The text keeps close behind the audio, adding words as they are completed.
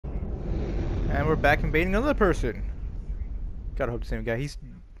And we're back and baiting another person. Gotta hope the same guy.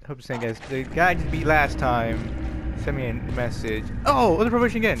 Hope the same guy. The guy just beat last time. Send me a message. Oh, other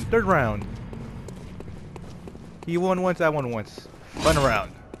probation again. Third round. He won once, I won once. Fun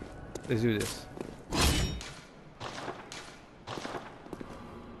round. Let's do this.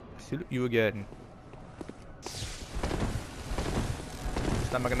 Salute you again. This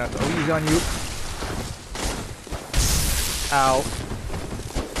time I'm gonna have to ease on you. Ow.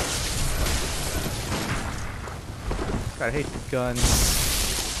 God, I hate guns.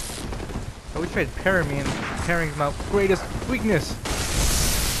 I always tried parrying me, and parrying is my greatest weakness.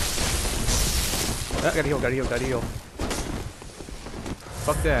 Ah, gotta heal, gotta heal, gotta heal.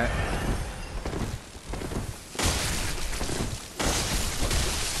 Fuck that.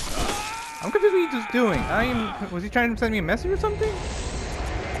 I'm confused what he's just doing. Was he trying to send me a message or something?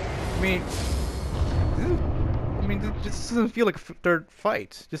 This doesn't feel like a third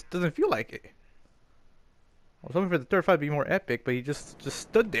fight. Just doesn't feel like it. I was hoping for the third fight to be more epic, but he just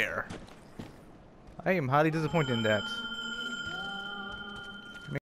stood there. I am highly disappointed in that.